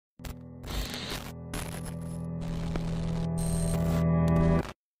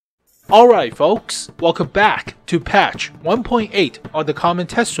Alright folks, welcome back to patch 1.8 on the common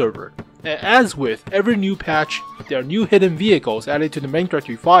test server. And as with every new patch, there are new hidden vehicles added to the main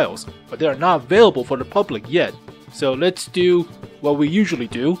directory files, but they are not available for the public yet. So let's do what we usually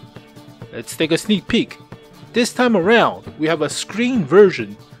do. Let's take a sneak peek. This time around, we have a screen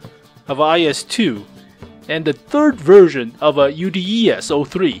version of IS-2 and the third version of a UDES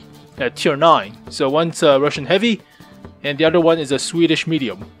 03 at tier 9. So one's a Russian heavy and the other one is a Swedish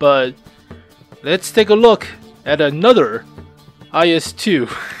medium. But let's take a look at another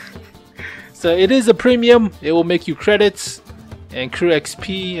IS-2. So it is a premium, it will make you credits and crew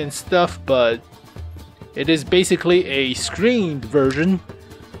XP and stuff, but it is basically a screened version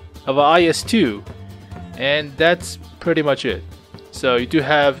of an IS-2, and that's pretty much it. So you do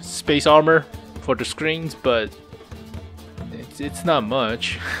have space armor for the screens, but it's not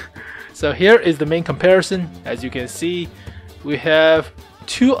much. So here is the main comparison. As you can see, we have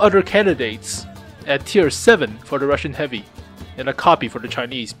two other candidates at tier 7 for the Russian heavy and a copy for the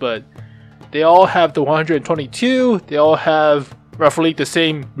Chinese, but they all have the 122, they all have roughly the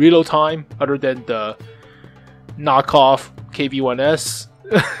same reload time other than the knockoff v1.8.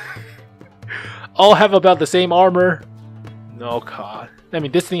 All have about the same armor. No god. I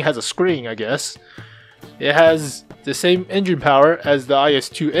mean, this thing has a screen, I guess. It has the same engine power as the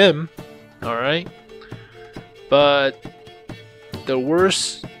IS-2M. Alright. But the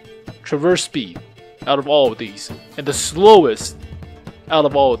worst traverse speed out of all of these. And the slowest out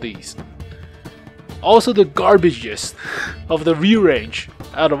of all of these. Also the garbagest of the view range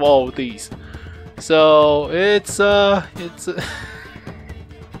out of all of these. So it doesn't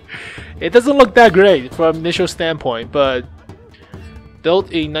look that great from initial standpoint, but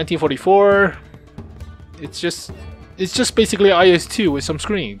built in 1944, it's just basically IS-2 with some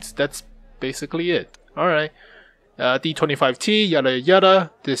screens. That's basically it. Alright. D25T, yada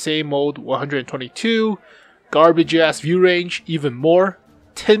yada, the same mode 122, garbage ass view range, even more,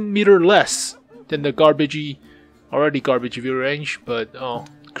 10 meter less than the already garbage view range, but oh,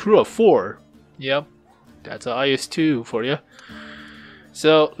 crew of 4. Yep, that's an IS-2 for you.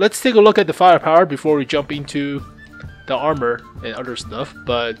 So let's take a look at the firepower before we jump into the armor and other stuff.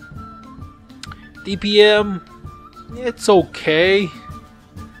 But DPM, it's okay,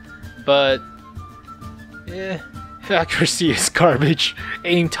 but accuracy is garbage,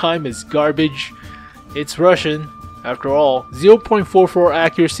 aim time is garbage. It's Russian after all. 0.44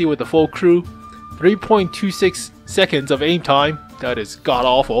 accuracy with the full crew, 3.26 seconds of aim time. That is god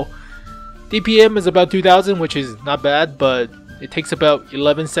awful. DPM is about 2000, which is not bad, but it takes about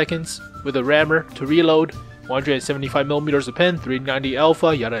 11 seconds with a rammer to reload. 175mm of pen, 390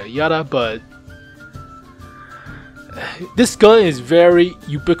 alpha, yada yada. But this gun is very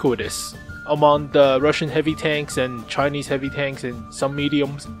ubiquitous among the Russian heavy tanks and Chinese heavy tanks and some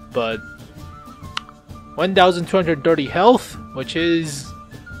mediums. But 1230 health, which is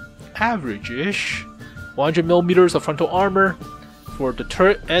average-ish. 100mm of frontal armor for the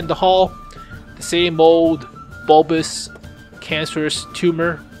turret and the hull. The same old bulbous cancerous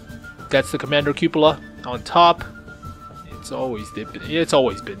tumor. That's the commander cupola on top. It's always been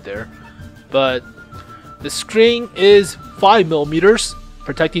there. But the screen is 5mm,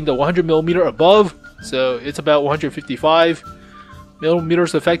 protecting the 100mm above. So it's about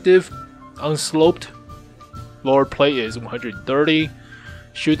 155mm effective. Unsloped lower plate is 130.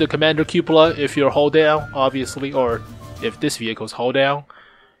 Shoot the commander cupola if you're hull down, obviously, or if this vehicle's hull down.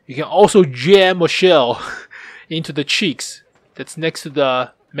 You can also jam a shell into the cheeks that's next to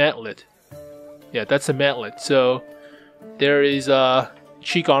the mantlet. Yeah, that's the mantlet. So there is a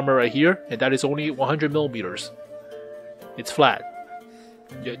cheek armor right here, and that is only 100mm. It's flat.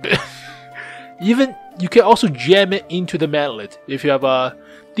 Even you can also jam it into the mantlet if you have a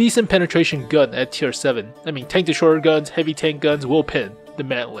decent penetration gun at tier 7. I mean, tank to shoulder guns, heavy tank guns will pin the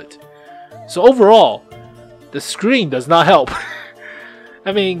mantlet. So overall, the screen does not help.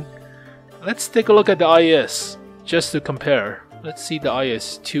 I mean, let's take a look at the IS just to compare. Let's see the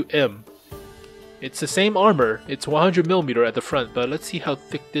IS-2M. It's the same armor, it's 100mm at the front, but let's see how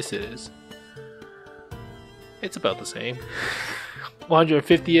thick this is. It's about the same.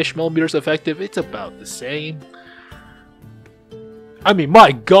 150-ish millimeters effective, it's about the same. I mean,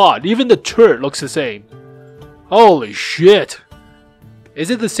 my god, even the turret looks the same. Holy shit!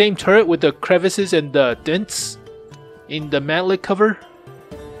 Is it the same turret with the crevices and the dents in the mantlet cover?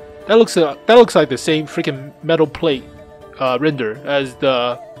 That looks like the same freaking metal plate render as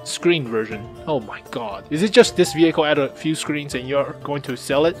the screen version. Oh my god. Is it just this vehicle add a few screens and you're going to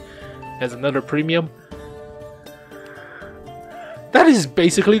sell it as another premium? That is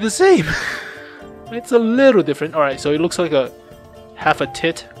basically the same. It's a little different. Alright, so it looks like a half a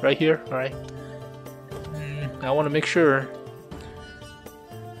tit right here. Alright. I want to make sure.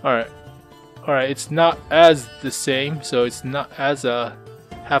 Alright. Alright, it's not as the same, so it's not as a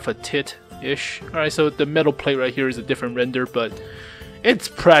half a tit-ish. Alright, so the metal plate right here is a different render, but it's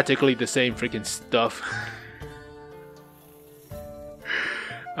practically the same freaking stuff.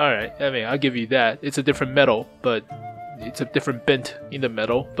 Alright, I mean, I'll give you that. It's a different metal, but it's a different bent in the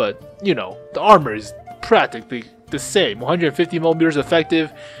metal, but you know, the armor is practically the same. 150 millimeters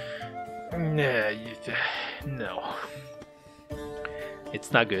effective. Nah, no.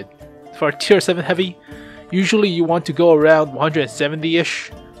 It's not good. For tier 7 heavy, usually you want to go around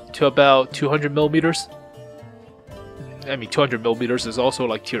 170-ish to about 200 millimeters. I mean, 200 millimeters is also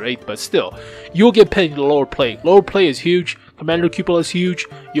like tier 8, but still, you'll get pinned in the lower plate. Lower plate is huge. Commander cupola is huge.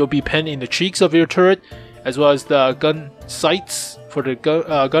 You'll be pinned in the cheeks of your turret, as well as the gun sights for the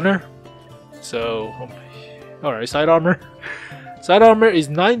gunner. So, alright, side armor. Side armor is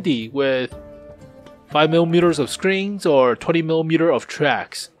 90 with 5 millimeters of screens or 20 millimeter of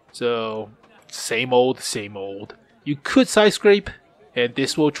tracks. So, same old, same old. You could side scrape, and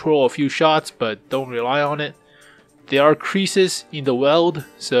this will throw a few shots, but don't rely on it. There are creases in the weld,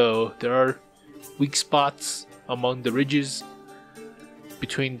 so there are weak spots among the ridges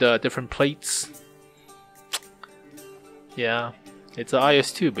between the different plates. Yeah, it's an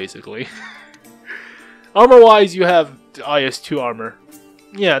IS-2 basically. Armor-wise, you have the IS-2 armor.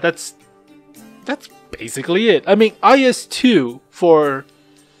 Yeah, that's basically it. I mean, IS-2 for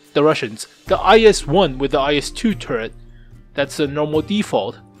the Russians. The IS-1 with the IS-2 turret, that's a normal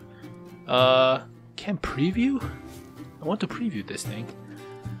default. Can preview? I want to preview this thing.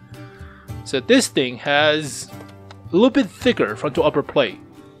 So this thing has a little bit thicker front to upper plate.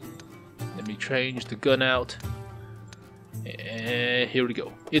 Let me change the gun out. And here we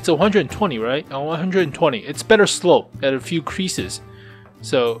go. It's a 120, right? 120. It's better slope at a few creases.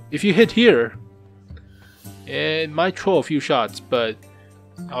 So if you hit here, it might throw a few shots, but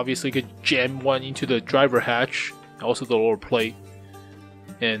obviously you could jam one into the driver hatch, also the lower plate,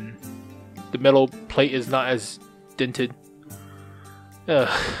 and the metal plate is not as dented. The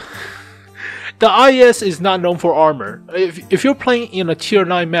IS is not known for armor. If you're playing in a tier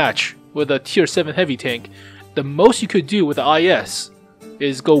 9 match with a tier 7 heavy tank, the most you could do with the IS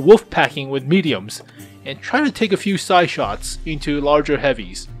is go wolf packing with mediums and try to take a few side shots into larger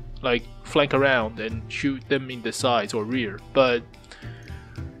heavies, like flank around and shoot them in the sides or rear. But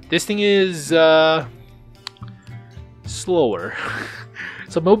this thing is slower.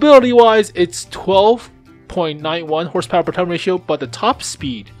 So mobility wise, it's 12.91 horsepower per ton ratio, but the top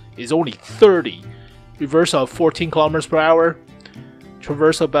speed is only 30. Reverse of 14 kilometers per hour.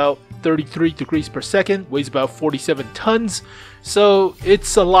 Traverse about 33 degrees per second. Weighs about 47 tons. So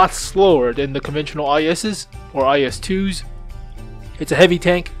it's a lot slower than the conventional ISs or IS-2s. It's a heavy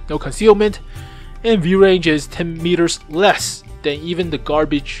tank, no concealment, and view range is 10 meters less than even the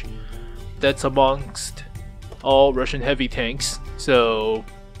garbage that's amongst all Russian heavy tanks. So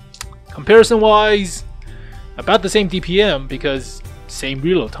comparison wise, about the same DPM because same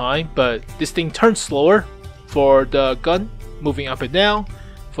reload time, but this thing turns slower for the gun moving up and down.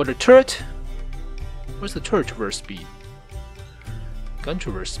 For the turret, where's the turret traverse speed? Gun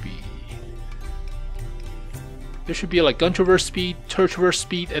traverse speed. There should be like gun traverse speed, turret traverse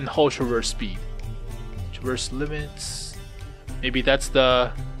speed, and hull traverse speed. Traverse limits. Maybe that's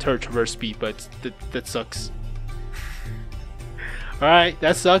the turret traverse speed, but that sucks. Alright,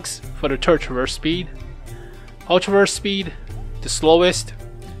 that sucks for the turret traverse speed. Hull traverse speed, the slowest.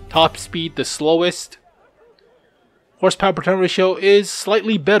 Top speed, the slowest. Horsepower per ton ratio is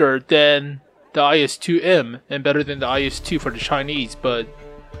slightly better than the IS-2M and better than the IS-2 for the Chinese, but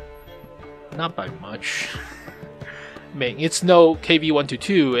not by much. I mean, it's no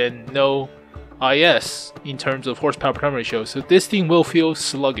KV-122 and no IS in terms of horsepower per ton ratio, so this thing will feel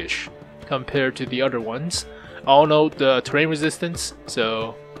sluggish compared to the other ones. I don't know the terrain resistance,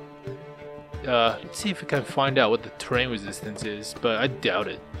 so let's see if we can find out what the terrain resistance is, but I doubt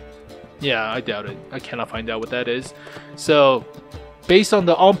it. Yeah, I doubt it. I cannot find out what that is. So, based on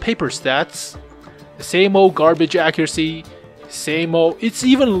the on-paper stats, the same old garbage accuracy, same old. It's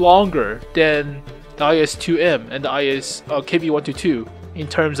even longer than the IS-2M and the IS KV-122 in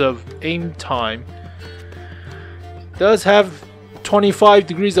terms of aim time. It does have 25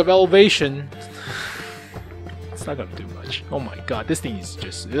 degrees of elevation. It's not gonna do much. Oh my god, this thing is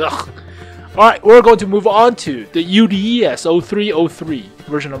just ugh. Alright, we're going to move on to the UDES 0303,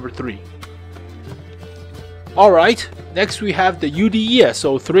 version number 3. Alright, next we have the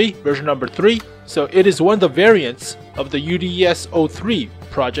UDES 03, version number 3. So it is one of the variants of the UDES 03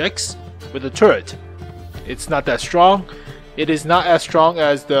 projects with a turret. It's not that strong. It is not as strong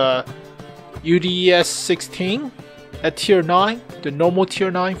as the UDES 16 at tier 9, the normal tier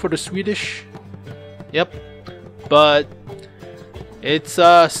 9 for the Swedish. Yep, but it's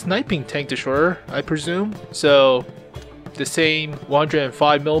a sniping tank destroyer, I presume. So the same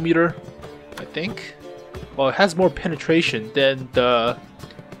 105mm, I think. Well, it has more penetration than the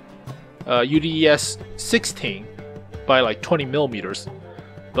UDES 16 by like 20mm,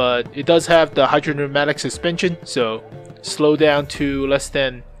 but it does have the hydropneumatic suspension, so slow down to less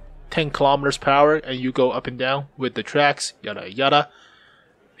than 10 kilometers per hour and you go up and down with the tracks, yada yada.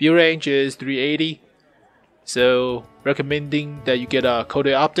 View range is 380, so recommending that you get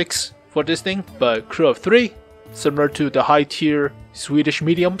coated optics for this thing, but crew of 3, similar to the high tier Swedish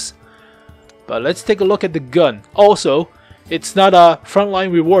mediums. But let's take a look at the gun. Also, it's not a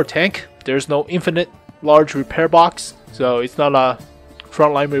frontline reward tank. There's no infinite large repair box, so it's not a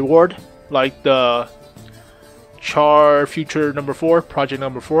frontline reward like the Char Future number 4, project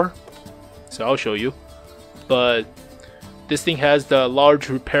number 4. So I'll show you. But this thing has the large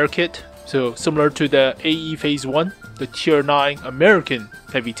repair kit, so similar to the AE Phase 1, the tier 9 American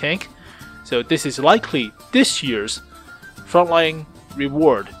heavy tank. So this is likely this year's frontline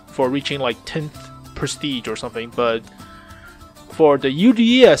reward for reaching like 10th prestige or something. But for the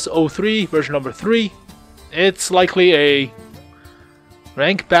UDES 03 version number 3, it's likely a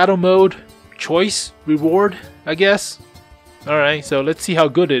rank battle mode choice reward, I guess. Alright, so let's see how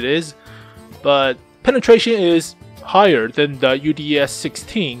good it is. But penetration is higher than the UDES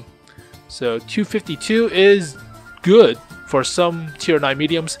 16, so 252 is good for some tier 9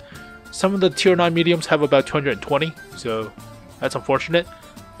 mediums. Some of the tier 9 mediums have about 220, so that's unfortunate.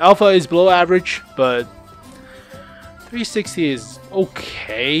 Alpha is below average, but 360 is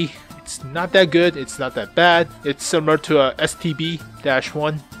okay. It's not that good, it's not that bad. It's similar to a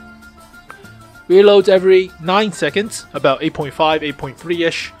STB-1. Reloads every 9 seconds, about 8.5,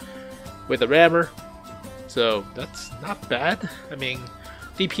 8.3-ish with a rammer. So that's not bad. I mean,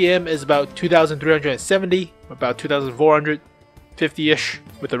 DPM is about 2,370, about 2,450-ish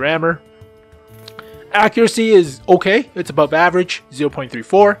with a rammer. Accuracy is okay, it's above average,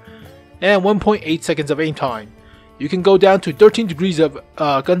 0.34, and 1.8 seconds of aim time. You can go down to 13 degrees of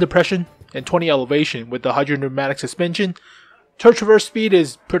gun depression and 20 elevation with the hydropneumatic suspension. Turret traverse speed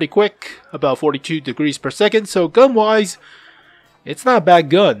is pretty quick, about 42 degrees per second, so gun-wise, it's not a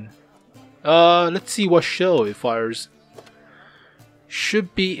bad gun. Let's see what shell it fires.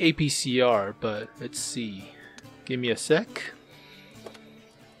 Should be APCR, but let's see. Give me a sec.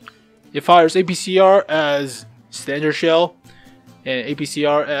 It fires APCR as standard shell and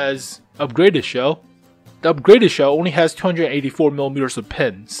APCR as upgraded shell. The upgraded shell only has 284mm of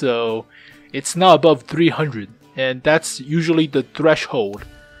pen, so it's not above 300, and that's usually the threshold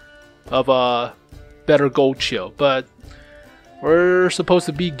of a better gold shell. But we're supposed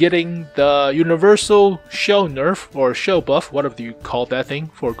to be getting the universal shell nerf or shell buff, whatever you call that thing,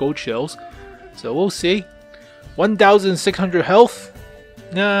 for gold shells. So we'll see. 1,600 health.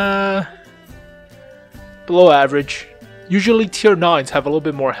 Below average. Usually tier 9s have a little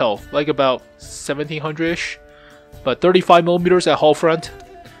bit more health, like about 1,700-ish. But 35mm at hull front,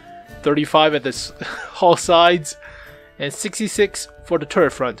 35 at the hull sides, and 66 for the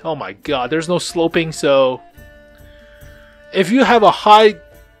turret front. Oh my god, there's no sloping, so if you have a high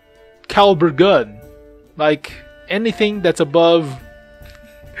caliber gun, like anything that's above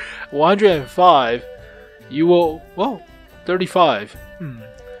 105, you will, well, 35.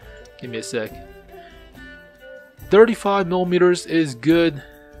 Give me a sec. 35mm is good,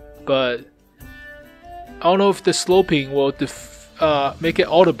 but I don't know if the sloping will make it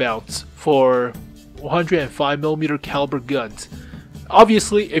auto bounce for 105mm caliber guns.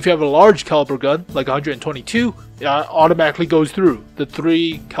 Obviously, if you have a large caliber gun like 122, it automatically goes through the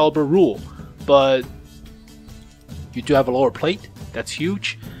 3 caliber rule. But you do have a lower plate, that's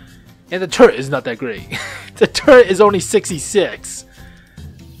huge, and the turret is not that great. The turret is only 66.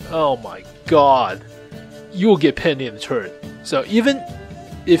 Oh my god, you will get pinned in the turret. So even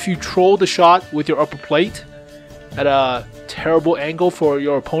if you troll the shot with your upper plate at a terrible angle for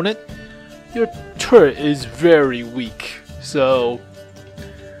your opponent, your turret is very weak. So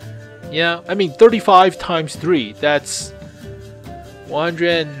yeah, I mean 35 times 3, that's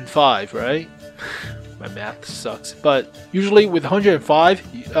 105, right? My math sucks. But usually with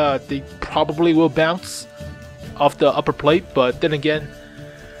 105, they probably will bounce off the upper plate, but then again,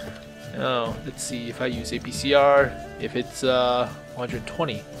 let's see if I use APCR, if it's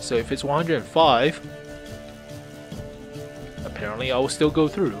 120. So if it's 105, apparently I will still go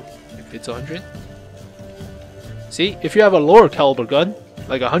through. If it's 100, see, if you have a lower caliber gun,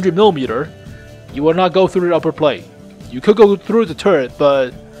 like 100mm, you will not go through the upper plate. You could go through the turret,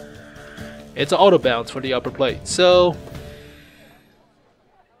 but it's an auto bounce for the upper plate. So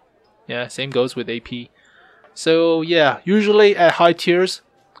yeah, same goes with AP. So yeah, usually at high tiers,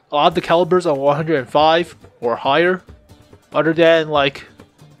 a lot of the calibers are 105 or higher, other than like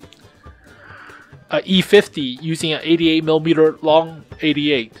a E50 using an 88mm long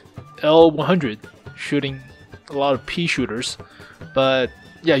 88 L100 shooting a lot of P shooters. But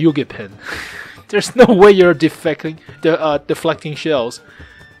yeah, you'll get pinned. There's no way you're deflecting shells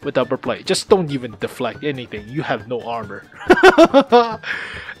with upper plate. Just don't even deflect anything. You have no armor.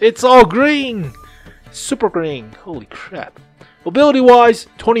 It's all green, super green. Holy crap! Mobility wise,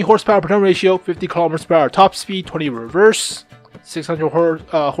 20 horsepower per turn ratio, 50 kilometers per hour top speed, 20 reverse, 600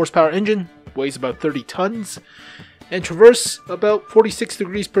 horsepower engine, weighs about 30 tons, and traverse about 46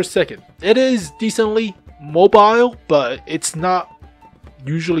 degrees per second. It is decently mobile, but it's not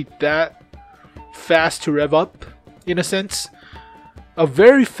usually that fast to rev up, in a sense. A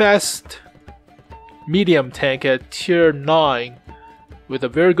very fast medium tank at tier 9 with a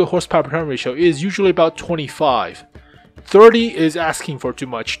very good horsepower per turn ratio is usually about 25. 30 is asking for too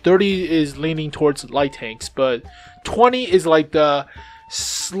much. 30 is leaning towards light tanks, but 20 is like the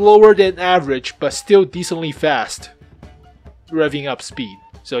slower than average but still decently fast revving up speed.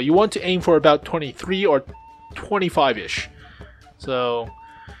 So you want to aim for about 23 or 25-ish. So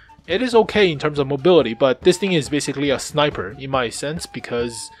it is okay in terms of mobility, but this thing is basically a sniper in my sense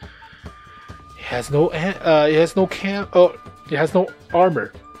because it has no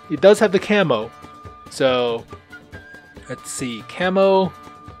armor. It does have the camo. So let's see, camo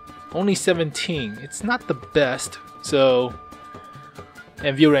only 17. It's not the best. So,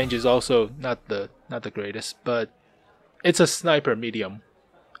 and view range is also not the greatest, but it's a sniper medium.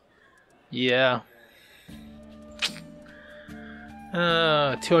 Yeah.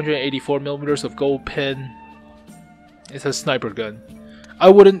 284mm of gold pin. It's a sniper gun. I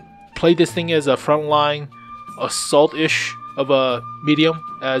wouldn't play this thing as a frontline assault-ish of a medium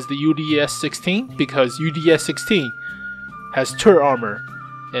as the UDES-16 because UDES-16 has turret armor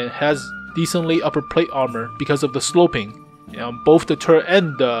and has decently upper plate armor because of the sloping on both the turret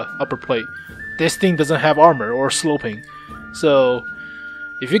and the upper plate. This thing doesn't have armor or sloping, so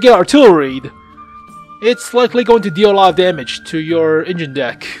if you get artilleried, it's likely going to deal a lot of damage to your engine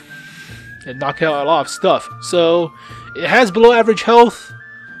deck and knock out a lot of stuff. So it has below average health,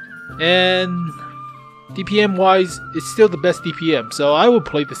 and DPM wise it's still the best DPM, so I would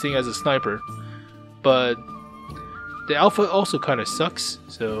play this thing as a sniper. But the alpha also kind of sucks,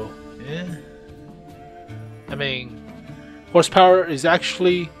 so yeah. I mean, horsepower is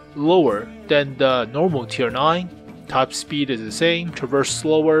actually lower than the normal tier 9. Top speed is the same, traverse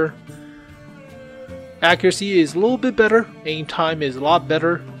slower. Accuracy is a little bit better, aim time is a lot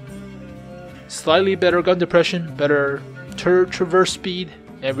better. Slightly better gun depression, better traverse speed,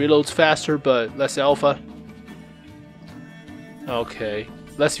 and reloads faster but less alpha. Okay,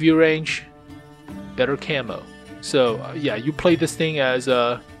 less view range, better camo. So yeah, you play this thing as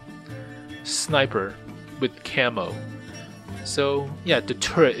a sniper with camo. So yeah, the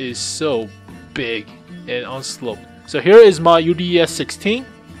turret is so big and on slope. So here is my UDES-16.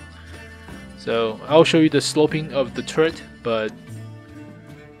 So I'll show you the sloping of the turret, but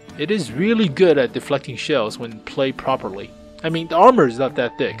it is really good at deflecting shells when played properly. I mean, the armor is not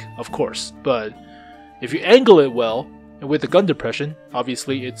that thick, of course, but if you angle it well and with the gun depression,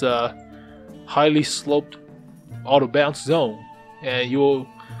 obviously it's a highly sloped auto bounce zone, and you will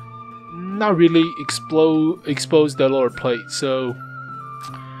not really expose the lower plate. So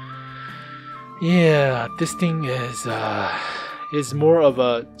yeah, this thing is more of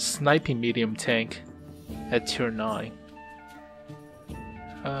a sniping medium tank at tier 9.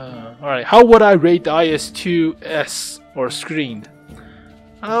 Alright, how would I rate the IS-2S or screened?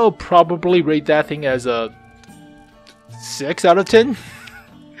 I'll probably rate that thing as a 6 out of 10?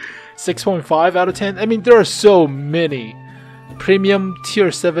 6.5 out of 10? I mean, there are so many premium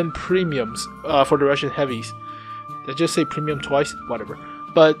tier 7 premiums for the Russian heavies. Did I just say premium twice? Whatever.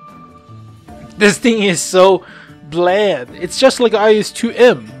 But this thing is so bland. It's just like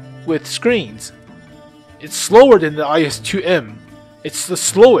IS-2M with screens. It's slower than the IS-2M. It's the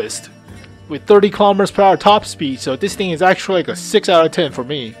slowest with 30 kilometers per hour top speed, so this thing is actually like a 6 out of 10 for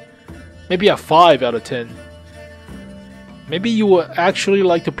me. Maybe a 5 out of 10. Maybe you would actually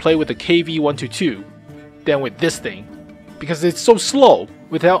like to play with the KV-122 than with this thing, because it's so slow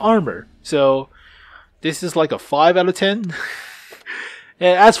without armor. So this is like a 5 out of 10.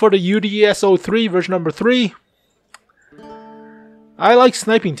 And as for the UDES-03 version number 3, I like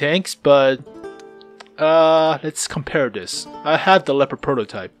sniping tanks, but let's compare this. I have the Leopard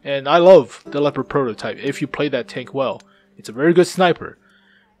prototype, and I love the Leopard prototype if you play that tank well. It's a very good sniper.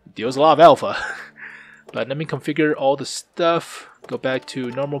 It deals a lot of alpha. But let me configure all the stuff. Go back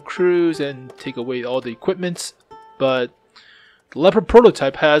to normal cruise and take away all the equipments. But the Leopard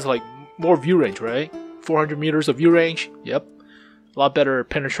prototype has like more view range, right? 400 meters of view range. Yep. A lot better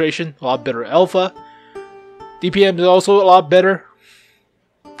penetration, a lot better alpha. DPM is also a lot better.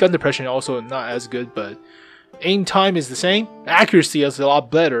 Gun depression also not as good, but aim time is the same. Accuracy is a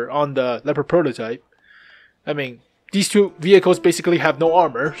lot better on the Leopard prototype. I mean, these two vehicles basically have no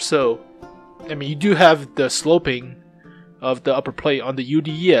armor, so I mean, you do have the sloping of the upper plate on the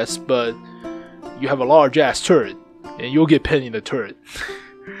UDES, but you have a large ass turret, and you'll get pinned in the turret.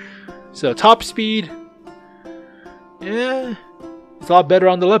 So top speed, yeah, it's a lot better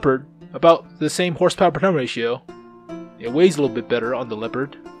on the Leopard. About the same horsepower per ton ratio. It weighs a little bit better on the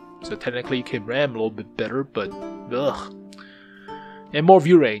Leopard, so technically you can ram a little bit better, but ugh. And more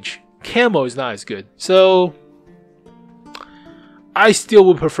view range. Camo is not as good, so I still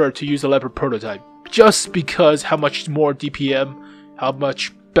would prefer to use the Leopard prototype, just because how much more DPM, how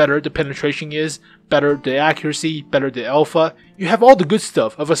much better the penetration is, better the accuracy, better the alpha. You have all the good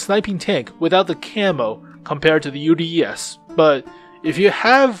stuff of a sniping tank without the camo compared to the UDES. But if you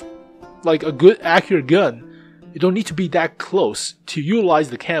have like a good accurate gun, you don't need to be that close to utilize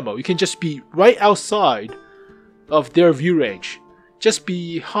the camo. You can just be right outside of their view range, just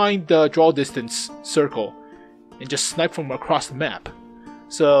behind the draw distance circle, and just snipe from across the map.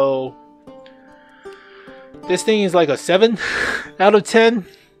 So this thing is like a 7 out of 10.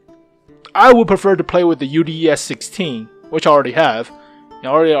 I would prefer to play with the UDES 16, which I already have. I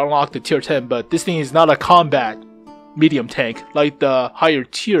already unlocked the tier 10, but this thing is not a combat medium tank like the higher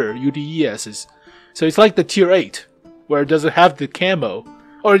tier UDES is. So it's like the tier 8, where it doesn't have the camo,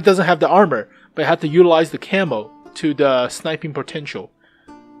 or it doesn't have the armor, but it has to utilize the camo to the sniping potential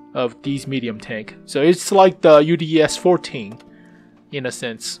of these medium tank. So it's like the UDES 14 in a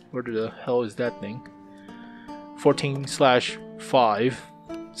sense. Where the hell is that thing? 14/5.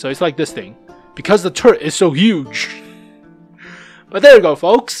 So it's like this thing, because the turret is so huge. But there you go,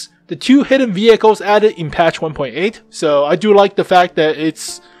 folks. The two hidden vehicles added in patch 1.8. So I do like the fact that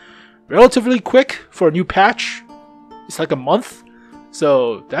it's relatively quick for a new patch. It's like a month.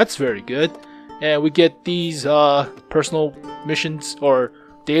 So that's very good. And we get these personal missions or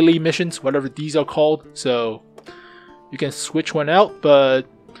daily missions, whatever these are called. So you can switch one out. But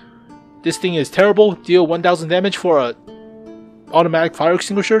this thing is terrible. Deal 1000 damage for a automatic fire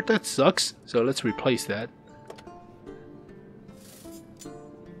extinguisher. That sucks. So let's replace that.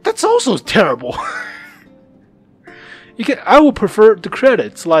 That's also terrible. I would prefer the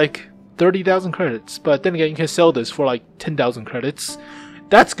credits, like 30,000 credits, but then again, you can sell this for like 10,000 credits.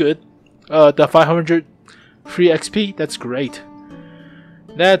 That's good. The 500 free XP, that's great.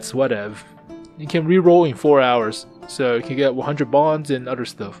 That's whatever. You can reroll in 4 hours, so you can get 100 bonds and other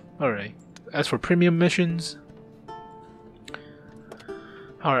stuff. Alright. As for premium missions,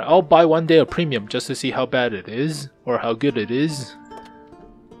 alright, I'll buy 1 day of premium just to see how bad it is, or how good it is.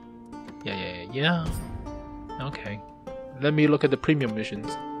 Yeah. Okay. Let me look at the premium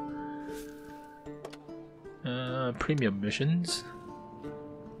missions. Premium missions.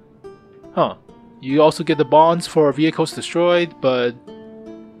 Huh. You also get the bonds for vehicles destroyed, but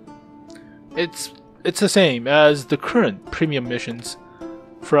it's the same as the current premium missions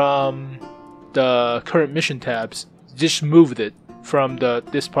from the current mission tabs. Just moved it from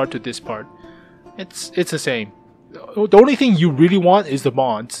this part to this part. It's the same. The only thing you really want is the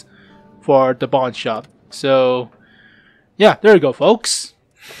bonds for the bond shop. So yeah, there you go, folks.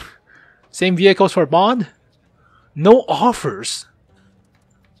 Same vehicles for bond. No offers.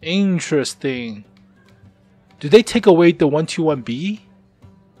 Interesting. Do they take away the 121B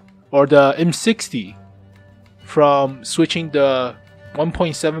or the M60 from switching the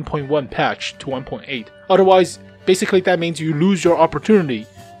 1.7.1 patch to 1.8? Otherwise, basically that means you lose your opportunity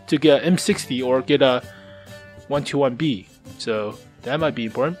to get M60 or get a 121B. So that might be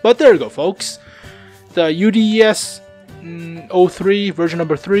important. But there you go, folks. The UDES 03 version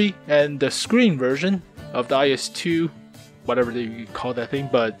number 3 and the screen version of the IS-2, whatever you call that thing,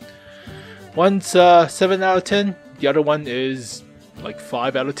 but one's 7 out of 10, the other one is like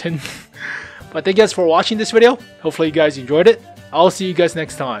 5 out of 10. But thank you guys for watching this video. Hopefully you guys enjoyed it. I'll see you guys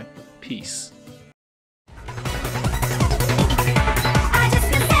next time. Peace.